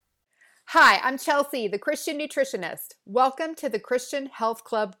Hi, I'm Chelsea, the Christian nutritionist. Welcome to the Christian Health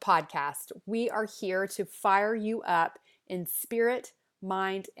Club podcast. We are here to fire you up in spirit,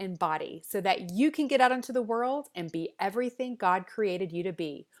 mind, and body so that you can get out into the world and be everything God created you to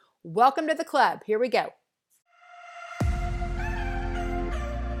be. Welcome to the club. Here we go.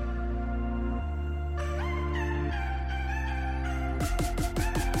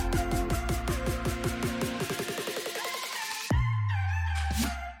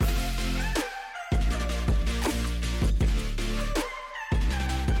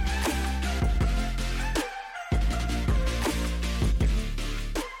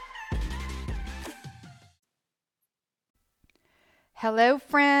 Hello,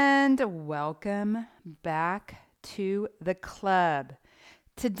 friend. Welcome back to the club.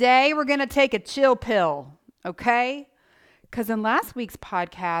 Today, we're going to take a chill pill, okay? Because in last week's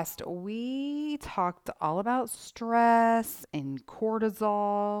podcast, we talked all about stress and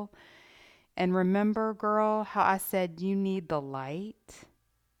cortisol. And remember, girl, how I said you need the light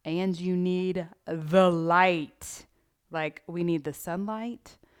and you need the light. Like we need the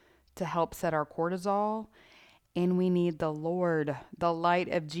sunlight to help set our cortisol. And we need the Lord, the light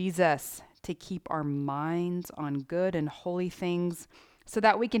of Jesus, to keep our minds on good and holy things so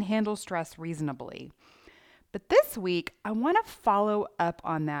that we can handle stress reasonably. But this week, I want to follow up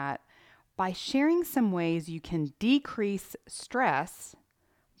on that by sharing some ways you can decrease stress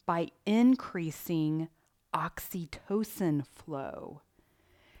by increasing oxytocin flow.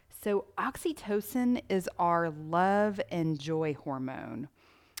 So, oxytocin is our love and joy hormone.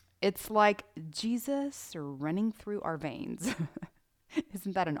 It's like Jesus running through our veins.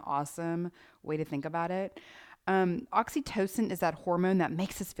 Isn't that an awesome way to think about it? Oxytocin is that hormone that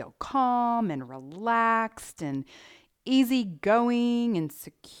makes us feel calm and relaxed and easygoing and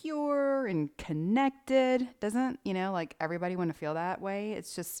secure and connected. Doesn't, like everybody want to feel that way?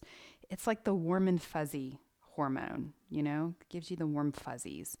 It's like the warm and fuzzy hormone, it gives you the warm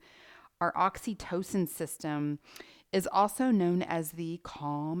fuzzies. Our oxytocin system is also known as the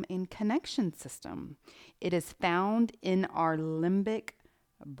calm and connection system. It is found in our limbic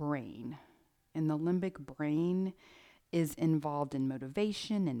brain. And the limbic brain is involved in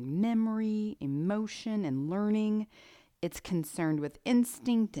motivation and memory, emotion and learning. It's concerned with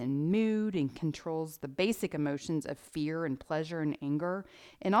instinct and mood and controls the basic emotions of fear and pleasure and anger,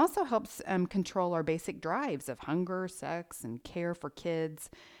 and also helps control our basic drives of hunger, sex, and care for kids.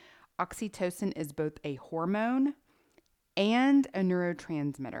 Oxytocin is both a hormone and a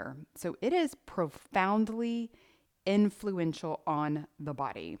neurotransmitter. So it is profoundly influential on the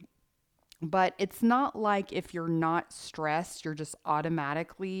body. But it's not like if you're not stressed, you're just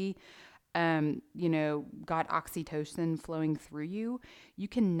automatically, got oxytocin flowing through you. You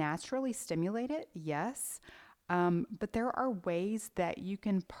can naturally stimulate it, yes. But there are ways that you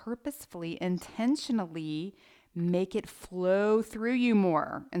can purposefully, intentionally make it flow through you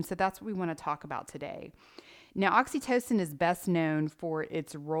more. And so that's what we want to talk about today. Now, oxytocin is best known for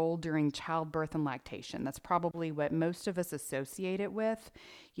its role during childbirth and lactation. That's probably what most of us associate it with.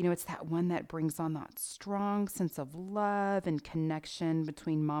 It's that one that brings on that strong sense of love and connection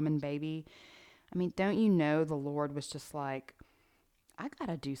between mom and baby. I mean, don't you know the Lord was just like, I got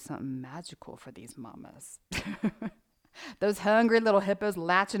to do something magical for these mamas. Those hungry little hippos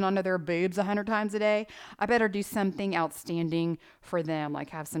latching onto their boobs 100 times a day. I better do something outstanding for them, like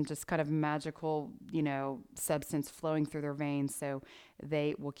have some just kind of magical, substance flowing through their veins so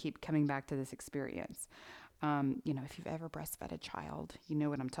they will keep coming back to this experience. If you've ever breastfed a child, you know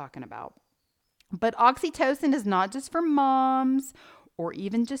what I'm talking about. But oxytocin is not just for moms or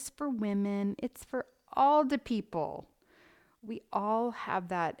even just for women. It's for all the people. We all have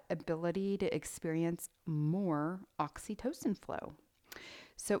that ability to experience more oxytocin flow.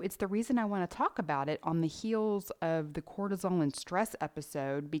 So it's the reason I want to talk about it on the heels of the cortisol and stress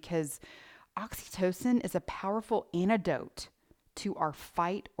episode, because oxytocin is a powerful antidote to our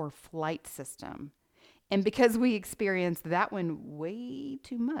fight or flight system. And because we experience that one way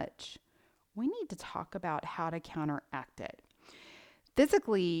too much, we need to talk about how to counteract it.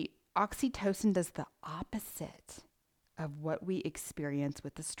 Physically, oxytocin does the opposite of what we experience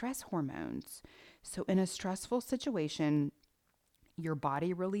with the stress hormones. So in a stressful situation, your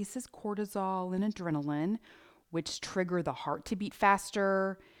body releases cortisol and adrenaline, which trigger the heart to beat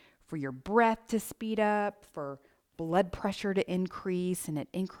faster, for your breath to speed up, for blood pressure to increase, and it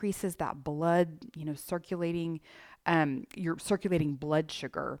increases that blood, circulating, your circulating blood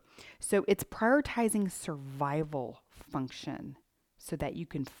sugar. So it's prioritizing survival function so that you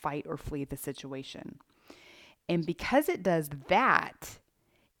can fight or flee the situation. And because it does that,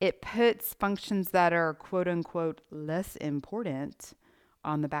 it puts functions that are quote unquote less important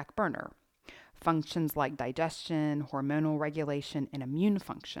on the back burner. functions like digestion, hormonal regulation, and immune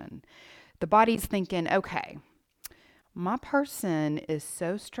function. The body's thinking, okay, my person is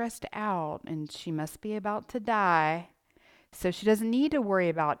so stressed out and she must be about to die. So she doesn't need to worry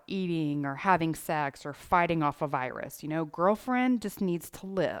about eating or having sex or fighting off a virus. Girlfriend just needs to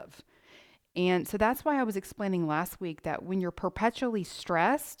live. And so that's why I was explaining last week that when you're perpetually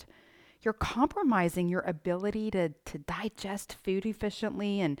stressed, you're compromising your ability to digest food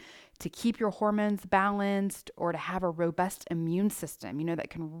efficiently and to keep your hormones balanced or to have a robust immune system, that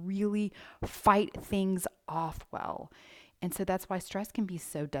can really fight things off well. And so that's why stress can be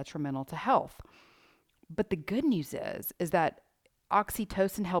so detrimental to health. But the good news is that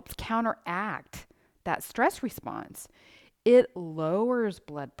oxytocin helps counteract that stress response. It lowers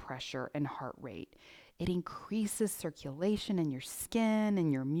blood pressure and heart rate. It increases circulation in your skin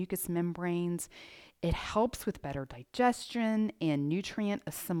and your mucous membranes. It helps with better digestion and nutrient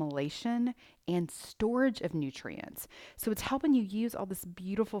assimilation and storage of nutrients. So it's helping you use all this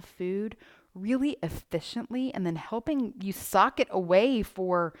beautiful food really efficiently and then helping you sock it away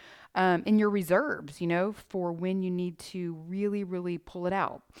for in your reserves, for when you need to really, really pull it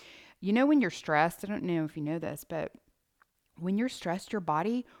out. When you're stressed, I don't know if you know this, but when you're stressed, your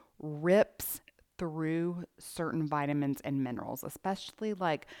body rips through certain vitamins and minerals, especially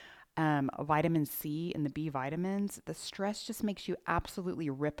like vitamin C and the B vitamins. The stress just makes you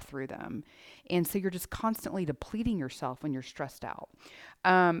absolutely rip through them. And so you're just constantly depleting yourself when you're stressed out.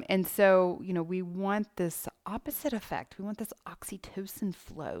 And so, we want this opposite effect. We want this oxytocin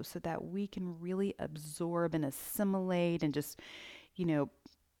flow so that we can really absorb and assimilate and just,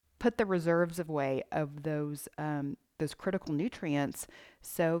 put the reserves away of those critical nutrients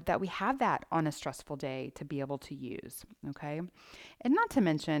so that we have that on a stressful day to be able to use. Okay. And not to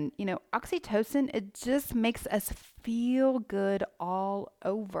mention, oxytocin, it just makes us feel good all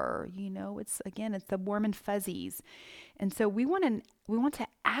over. It's the warm and fuzzies. And so we want to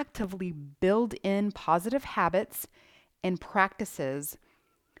actively build in positive habits and practices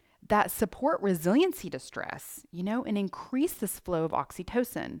that support resiliency to stress, and increase this flow of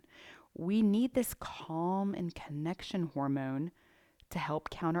oxytocin. We need this calm and connection hormone to help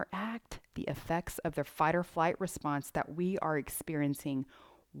counteract the effects of the fight or flight response that we are experiencing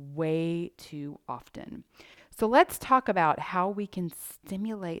way too often. So let's talk about how we can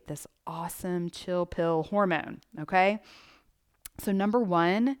stimulate this awesome chill pill hormone, okay? So number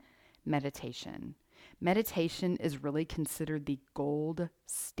one, meditation. Meditation is really considered the gold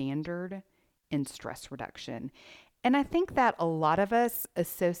standard in stress reduction. And I think that a lot of us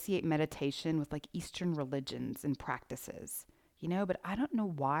associate meditation with like Eastern religions and practices, but I don't know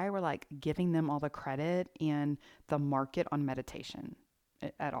why we're like giving them all the credit and the market on meditation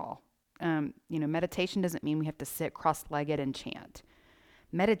at all. Meditation doesn't mean we have to sit cross-legged and chant.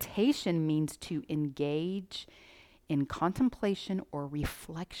 Meditation means to engage in contemplation or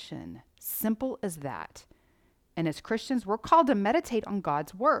reflection. Simple as that. And as Christians, we're called to meditate on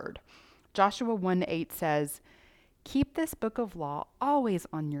God's word. Joshua 1:8 says, "Keep this book of law always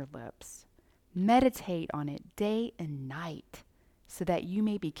on your lips. Meditate on it day and night, so that you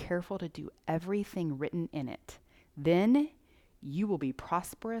may be careful to do everything written in it. Then you will be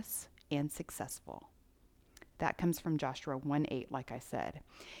prosperous and successful." That comes from Joshua 1:8, like I said.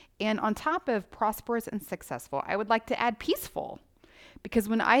 And on top of prosperous and successful, I would like to add peaceful. Because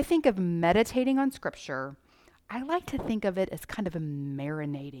when I think of meditating on scripture, I like to think of it as kind of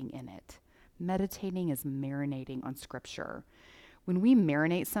marinating in it. Meditating is marinating on scripture. When we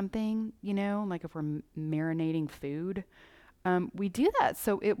marinate something, like if we're marinating food, we do that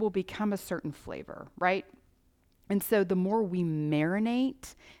so it will become a certain flavor, right? And so the more we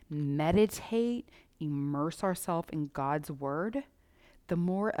marinate, meditate, immerse ourselves in God's word, the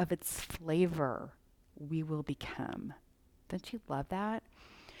more of its flavor we will become. Don't you love that?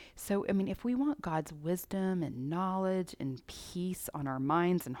 So, if we want God's wisdom and knowledge and peace on our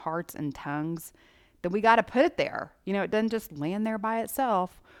minds and hearts and tongues, then we got to put it there. It doesn't just land there by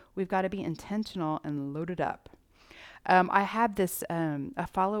itself. We've got to be intentional and load it up. I have this, I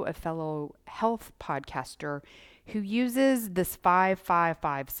follow a fellow health podcaster who uses this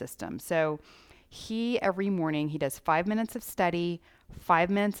 5-5-5 system. So every morning, he does 5 minutes of study, 5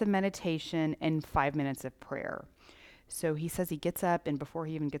 minutes of meditation, and 5 minutes of prayer. So he says he gets up, and before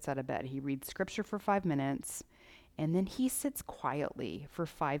he even gets out of bed, he reads scripture for 5 minutes, and then he sits quietly for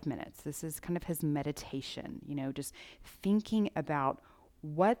 5 minutes. This is kind of his meditation, just thinking about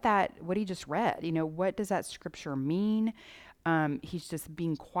what he just read. What does that scripture mean? He's just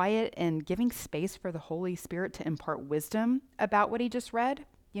being quiet and giving space for the Holy Spirit to impart wisdom about what he just read.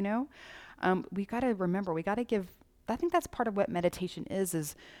 We got to remember, I think that's part of what meditation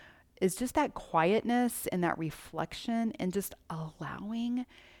is is just that quietness and that reflection and just allowing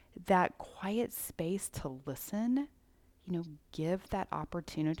that quiet space to listen, give that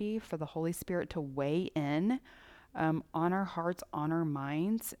opportunity for the Holy Spirit to weigh in on our hearts, on our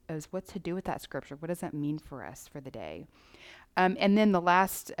minds, as what to do with that scripture. What does that mean for us for the day? And then the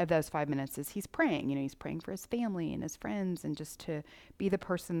last of those 5 minutes is he's praying. He's praying for his family and his friends and just to be the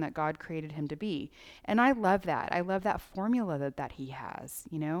person that God created him to be. And I love that. I love that formula that he has.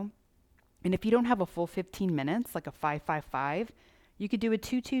 And if you don't have a full 15 minutes, like a 5-5-5, you could do a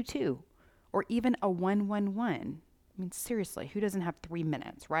 2-2-2 or even a 1-1-1. I mean, seriously, who doesn't have 3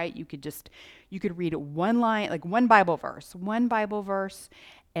 minutes, right? You could read one line, like one Bible verse,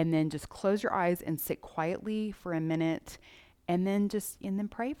 and then just close your eyes and sit quietly for a minute and then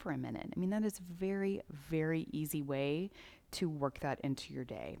pray for a minute. I mean, that is a very, very easy way to work that into your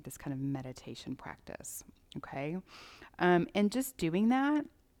day, this kind of meditation practice, okay? And just doing that,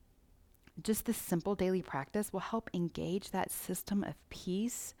 just this simple daily practice will help engage that system of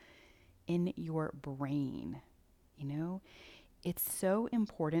peace in your brain. It's so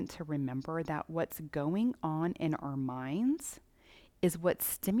important to remember that what's going on in our minds is what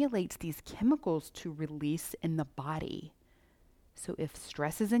stimulates these chemicals to release in the body. So if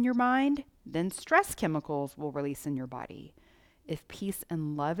stress is in your mind, then stress chemicals will release in your body. If peace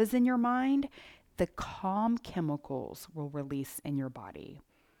and love is in your mind, the calm chemicals will release in your body.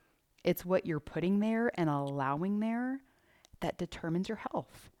 It's what you're putting there and allowing there that determines your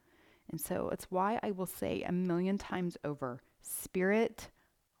health. And so it's why I will say 1,000,000 times over, spirit,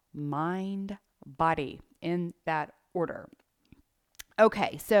 mind, body, in that order.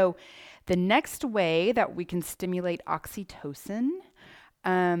 Okay, so the next way that we can stimulate oxytocin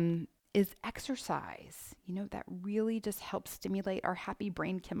is exercise. That really just helps stimulate our happy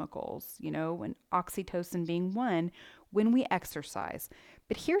brain chemicals, and oxytocin being one when we exercise.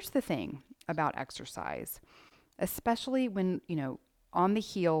 But here's the thing about exercise, especially when, on the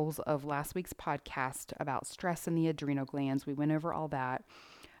heels of last week's podcast about stress in the adrenal glands, we went over all that.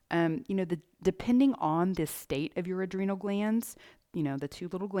 Depending on the state of your adrenal glands, the two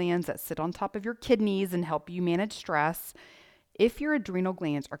little glands that sit on top of your kidneys and help you manage stress. If your adrenal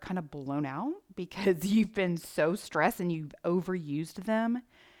glands are kind of blown out because you've been so stressed and you've overused them,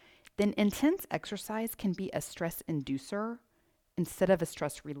 then intense exercise can be a stress inducer instead of a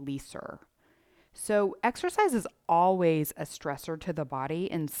stress releaser. So exercise is always a stressor to the body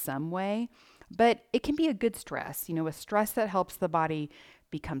in some way, but it can be a good stress, a stress that helps the body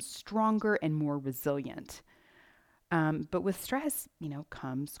become stronger and more resilient. But with stress,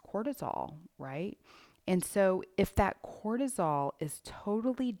 comes cortisol, right? And so if that cortisol is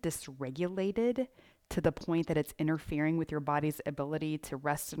totally dysregulated to the point that it's interfering with your body's ability to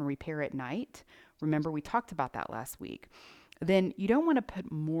rest and repair at night, remember we talked about that last week, then you don't want to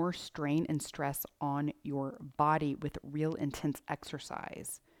put more strain and stress on your body with real intense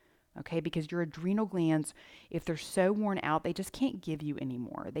exercise, okay? Because your adrenal glands, if they're so worn out, they just can't give you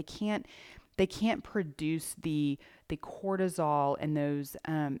anymore. They can't produce the cortisol and those,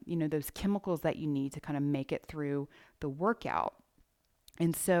 those chemicals that you need to kind of make it through the workout.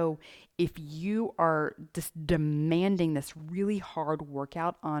 And so if you are just demanding this really hard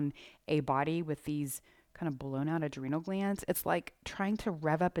workout on a body with these kind of blown out adrenal glands, it's like trying to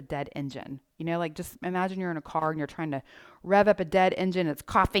rev up a dead engine. Like just imagine you're in a car and you're trying to rev up a dead engine. It's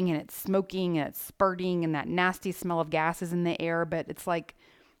coughing and it's smoking and it's spurting and that nasty smell of gas is in the air, but it's like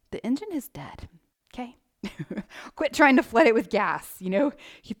the engine is dead. Okay. Quit trying to flood it with gas.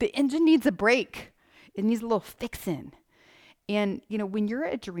 The engine needs a break. It needs a little fixing. And, when your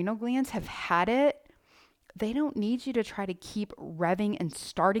adrenal glands have had it, they don't need you to try to keep revving and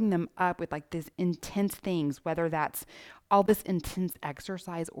starting them up with like these intense things, whether that's all this intense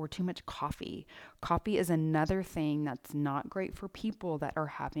exercise or too much coffee. Coffee is another thing that's not great for people that are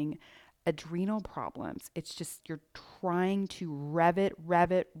having adrenal problems. It's just you're trying to rev it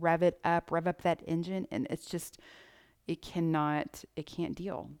up that engine, and it's just it can't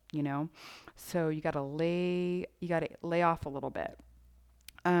deal, So you got to lay off a little bit.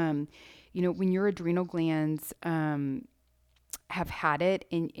 When your adrenal glands have had it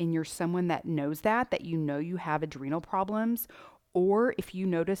and you're someone that knows that you have adrenal problems, or if you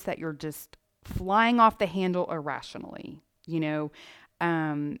notice that you're just flying off the handle irrationally,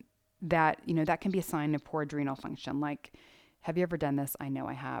 that can be a sign of poor adrenal function. Like, have you ever done this? I know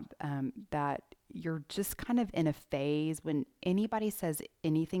I have. That you're just kind of in a phase when anybody says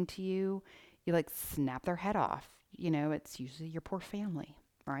anything to you, you like snap their head off. It's usually your poor family,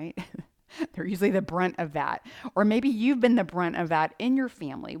 right? They're usually the brunt of that. Or maybe you've been the brunt of that in your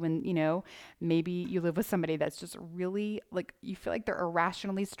family when, maybe you live with somebody that's just really like you feel like they're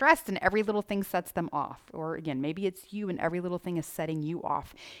irrationally stressed and every little thing sets them off. Or again, maybe it's you and every little thing is setting you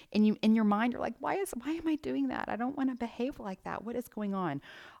off. And you in your mind you're like, why am I doing that? I don't want to behave like that. What is going on?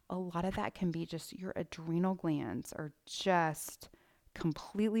 A lot of that can be just your adrenal glands are just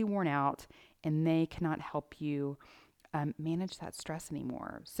completely worn out and they cannot help you manage that stress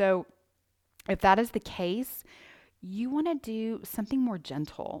anymore. So if that is the case, you want to do something more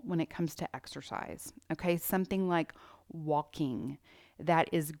gentle when it comes to exercise. Okay, something like walking. That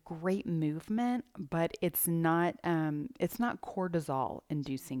is great movement, but it's not cortisol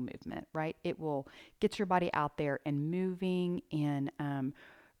inducing movement, right? It will get your body out there and moving, and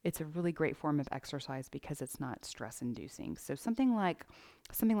it's a really great form of exercise because it's not stress inducing. So something like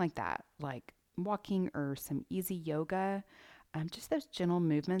that, like walking or some easy yoga, just those gentle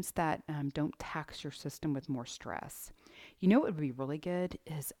movements that don't tax your system with more stress. You know what would be really good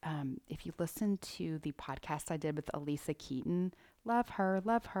is if you listen to the podcast I did with Elisa Keaton. Love her,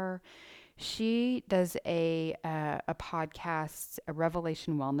 love her. She does a podcast, a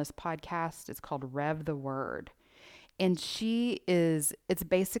Revelation Wellness podcast. It's called Rev the Word. And it's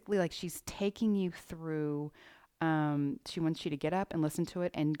basically like she's taking you through. She wants you to get up and listen to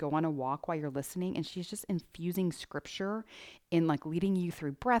it and go on a walk while you're listening. And she's just infusing scripture and like leading you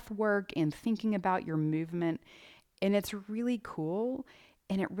through breath work and thinking about your movement. And it's really cool.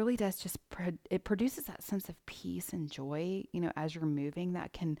 And it really does it produces that sense of peace and joy, as you're moving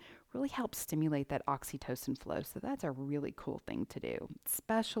that can really help stimulate that oxytocin flow. So that's a really cool thing to do,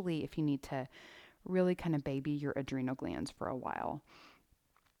 especially if you need to really kind of baby your adrenal glands for a while.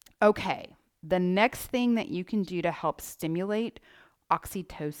 Okay, the next thing that you can do to help stimulate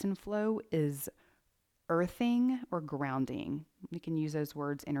oxytocin flow is earthing or grounding. We can use those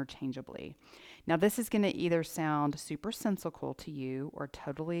words interchangeably. Now, this is going to either sound super sensical to you or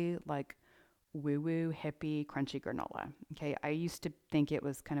totally like woo woo, hippie, crunchy granola. Okay, I used to think it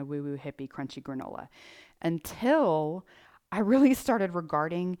was kind of woo woo, hippie, crunchy granola until I really started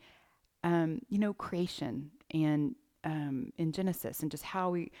regarding creation and in Genesis and just how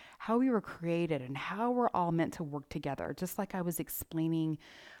we were created and how we're all meant to work together. Just like I was explaining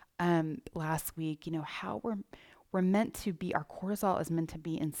last week, how we're meant to be. Our cortisol is meant to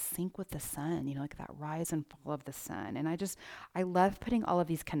be in sync with the sun. Like that rise and fall of the sun. And I love putting all of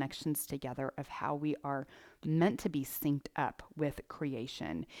these connections together of how we are meant to be synced up with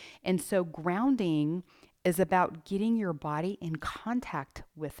creation. And so grounding is about getting your body in contact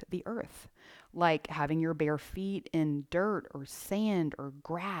with the earth, like having your bare feet in dirt or sand or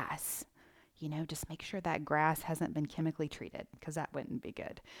grass. Just make sure that grass hasn't been chemically treated because that wouldn't be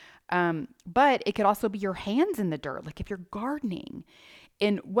good. But it could also be your hands in the dirt, like if you're gardening.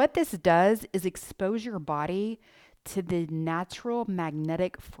 And what this does is expose your body to the natural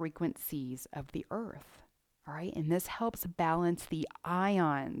magnetic frequencies of the earth. All right. And this helps balance the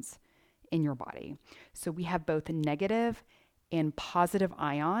ions in your body. So we have both negative and positive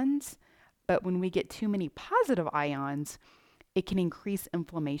ions, but when we get too many positive ions, it can increase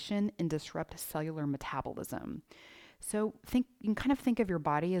inflammation and disrupt cellular metabolism. So you can kind of think of your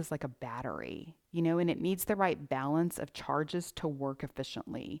body as like a battery, and it needs the right balance of charges to work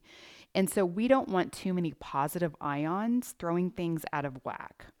efficiently. And so we don't want too many positive ions throwing things out of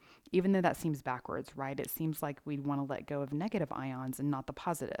whack. Even though that seems backwards, right? It seems like we'd want to let go of negative ions and not the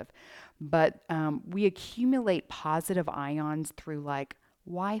positive. But we accumulate positive ions through like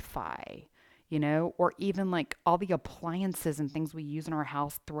Wi-Fi, or even like all the appliances and things we use in our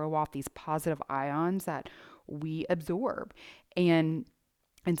house throw off these positive ions that we absorb. And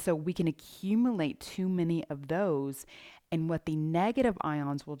so we can accumulate too many of those. And what the negative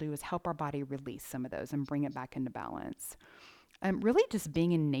ions will do is help our body release some of those and bring it back into balance. Really just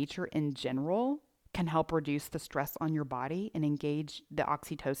being in nature in general can help reduce the stress on your body and engage the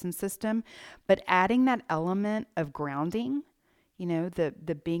oxytocin system. But adding that element of grounding,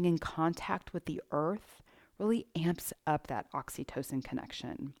 the being in contact with the earth really amps up that oxytocin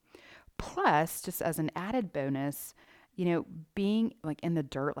connection. Plus, just as an added bonus, being like in the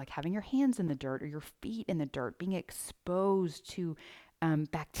dirt, like having your hands in the dirt or your feet in the dirt, being exposed to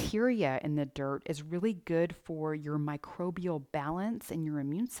bacteria in the dirt is really good for your microbial balance and your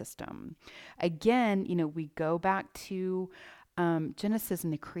immune system. Again, we go back to Genesis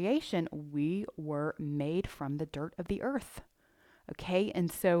and the creation. We were made from the dirt of the earth. Okay,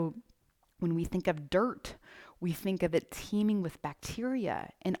 and so when we think of dirt, we think of it teeming with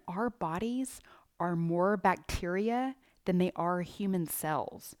bacteria, and our bodies are more bacteria than they are human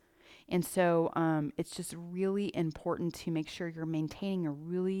cells. And so it's just really important to make sure you're maintaining a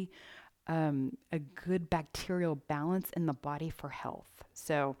really a good bacterial balance in the body for health.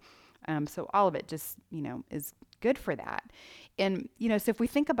 So all of it just, is good for that. And, so if we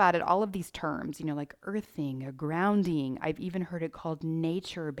think about it, all of these terms, like earthing, grounding, I've even heard it called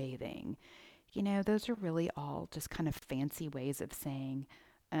nature bathing. Those are really all just kind of fancy ways of saying,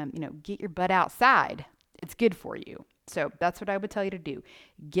 get your butt outside. It's good for you. So that's what I would tell you to do.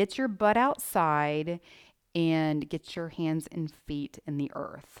 Get your butt outside and get your hands and feet in the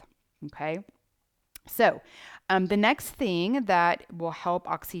earth. Okay. So, the next thing that will help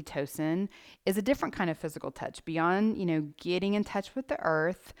oxytocin is a different kind of physical touch. Beyond, getting in touch with the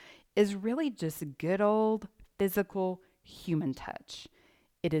earth is really just good old physical human touch.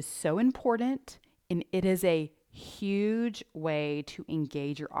 It is so important, and it is a huge way to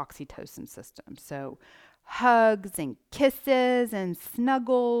engage your oxytocin system. So, hugs and kisses and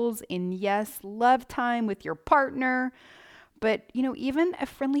snuggles, and yes, love time with your partner. But, even a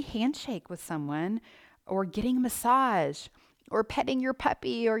friendly handshake with someone, or getting a massage, or petting your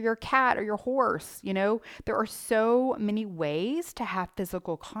puppy or your cat or your horse, there are so many ways to have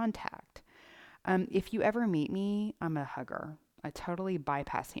physical contact. If you ever meet me, I'm a hugger. I totally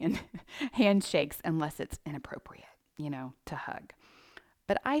bypass handshakes unless it's inappropriate, to hug.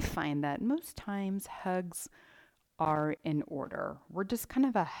 But I find that most times hugs are in order. We're just kind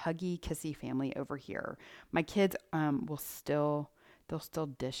of a huggy, kissy family over here. My kids they'll still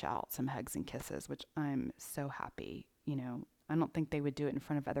dish out some hugs and kisses, which I'm so happy. I don't think they would do it in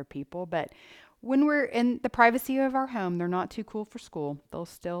front of other people, but when we're in the privacy of our home, they're not too cool for school. They'll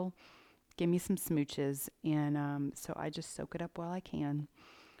still give me some smooches, and so I just soak it up while I can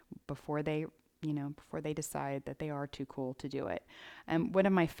before they decide that they are too cool to do it. One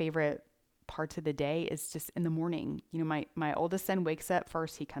of my favorite parts of the day is just in the morning. My oldest son wakes up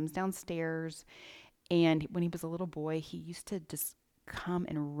first. He comes downstairs, and when he was a little boy, he used to just come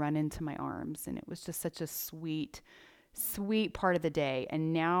and run into my arms, and it was just such a sweet part of the day.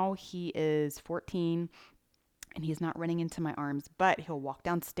 And now he is 14, and he's not running into my arms, but he'll walk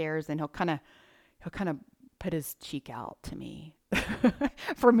downstairs, and he'll kind of put his cheek out to me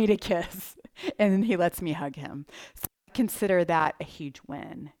for me to kiss, and then he lets me hug him. So I consider that a huge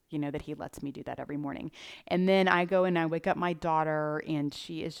win, that he lets me do that every morning. And then I go and I wake up my daughter, and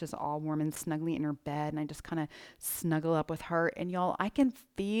she is just all warm and snuggly in her bed, and I just kind of snuggle up with her. And y'all, I can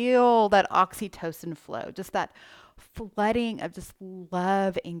feel that oxytocin flow, just that flooding of just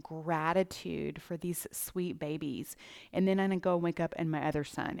love and gratitude for these sweet babies. And then I go and wake up and my other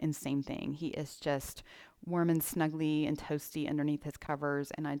son, and same thing. He is just warm and snuggly and toasty underneath his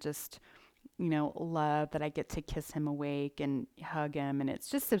covers, and I just love that I get to kiss him awake and hug him, and it's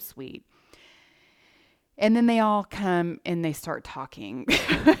just so sweet. And then they all come and they start talking.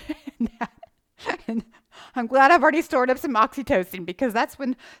 And I'm glad I've already stored up some oxytocin, because that's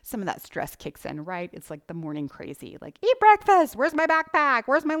when some of that stress kicks in, right? It's like the morning crazy, like, eat breakfast, where's my backpack,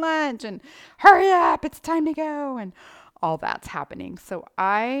 where's my lunch, and hurry up, it's time to go, and all that's happening. So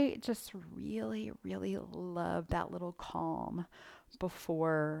I just really, really love that little calm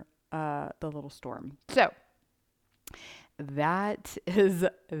before the little storm. So that is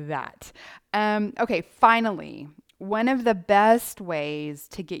that. Okay, finally, one of the best ways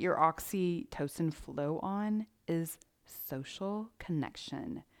to get your oxytocin flow on is social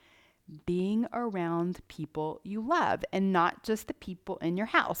connection. Being around people you love, and not just the people in your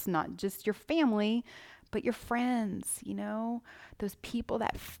house, not just your family, but your friends, those people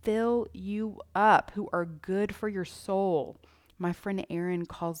that fill you up, who are good for your soul. My friend Erin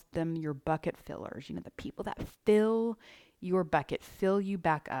calls them your bucket fillers, the people that fill your bucket, fill you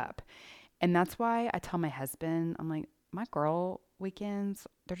back up. And that's why I tell my husband, I'm like, my girl weekends,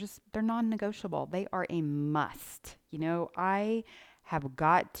 they're non-negotiable. They are a must. I have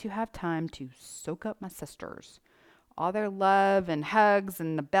got to have time to soak up my sisters. All their love and hugs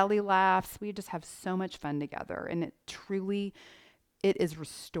and the belly laughs. We just have so much fun together. And it is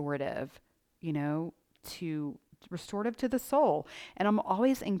restorative, restorative to the soul. And I'm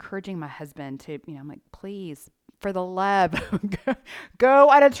always encouraging my husband to, I'm like, please, for the love, go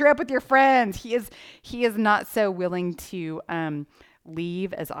on a trip with your friends. He is not so willing to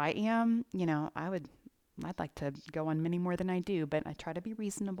leave as I am. I'd like to go on many more than I do, but I try to be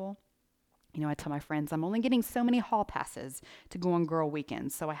reasonable. I tell my friends I'm only getting so many hall passes to go on girl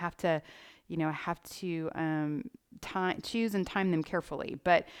weekends, so I have to choose and time them carefully.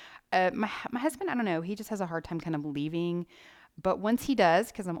 But my husband, I don't know, he just has a hard time kind of leaving. But once he does,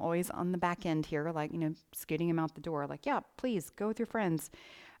 because I'm always on the back end here, like, scooting him out the door, like, yeah, please go with your friends.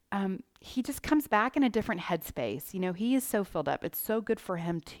 He just comes back in a different headspace. He is so filled up. It's so good for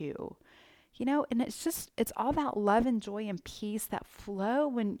him too. And it's all about love and joy and peace that flow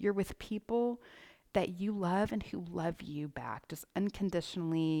when you're with people that you love and who love you back, just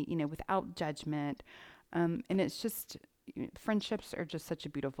unconditionally, without judgment. And it's just, friendships are just such a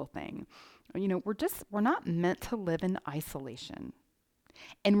beautiful thing. We're not meant to live in isolation.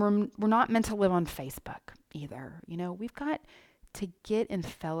 And we're not meant to live on Facebook either. We've got to get in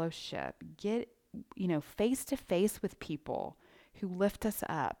fellowship, get, face to face with people who lift us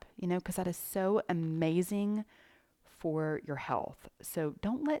up, because that is so amazing for your health. So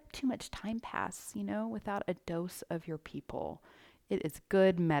don't let too much time pass, without a dose of your people. It is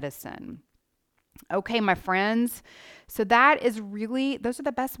good medicine. Okay, my friends. So those are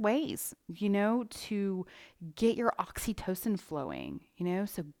the best ways, to get your oxytocin flowing,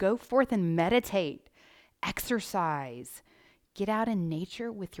 So go forth and meditate, exercise, get out in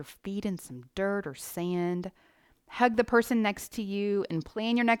nature with your feet in some dirt or sand, hug the person next to you, and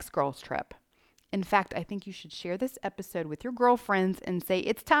plan your next girls' trip. In fact, I think you should share this episode with your girlfriends and say,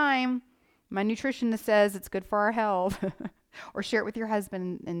 it's time. My nutritionist says it's good for our health. Or share it with your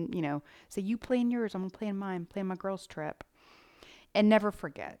husband and, say, you plan yours, I'm going to plan mine, plan my girls' trip. And never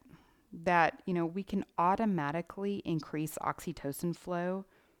forget that, we can automatically increase oxytocin flow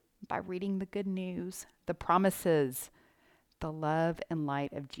by reading the good news, the promises, the love and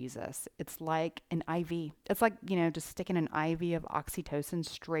light of Jesus. It's like an IV. It's like, just sticking an IV of oxytocin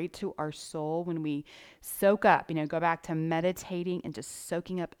straight to our soul when we soak up, go back to meditating and just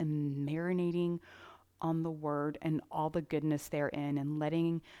soaking up and marinating on the word and all the goodness therein and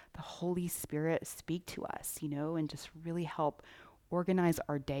letting the Holy Spirit speak to us, and just really help organize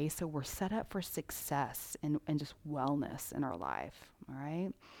our day so we're set up for success and just wellness in our life. All right.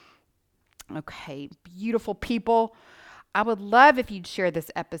 Okay, beautiful people. I would love if you'd share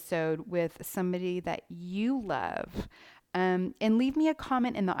this episode with somebody that you love. And leave me a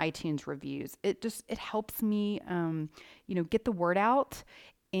comment in the iTunes reviews. It helps me, get the word out.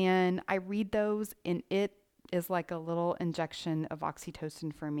 And I read those, and it is like a little injection of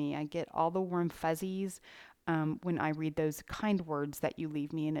oxytocin for me. I get all the warm fuzzies when I read those kind words that you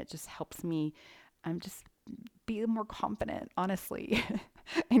leave me, and it just helps me just be more confident, honestly,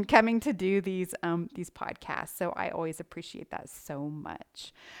 in coming to do these podcasts. So I always appreciate that so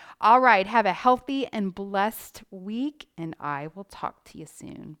much. All right, have a healthy and blessed week, and I will talk to you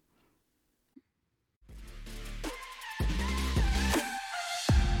soon.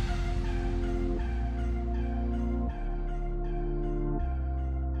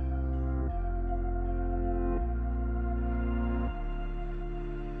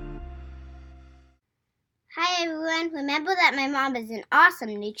 Hi everyone, remember that my mom is an awesome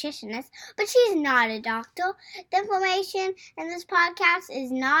nutritionist, but she's not a doctor. The information in this podcast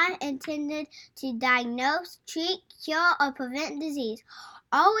is not intended to diagnose, treat, cure, or prevent disease.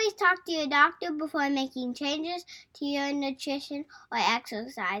 Always talk to your doctor before making changes to your nutrition or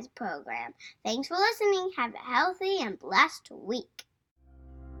exercise program. Thanks for listening. Have a healthy and blessed week.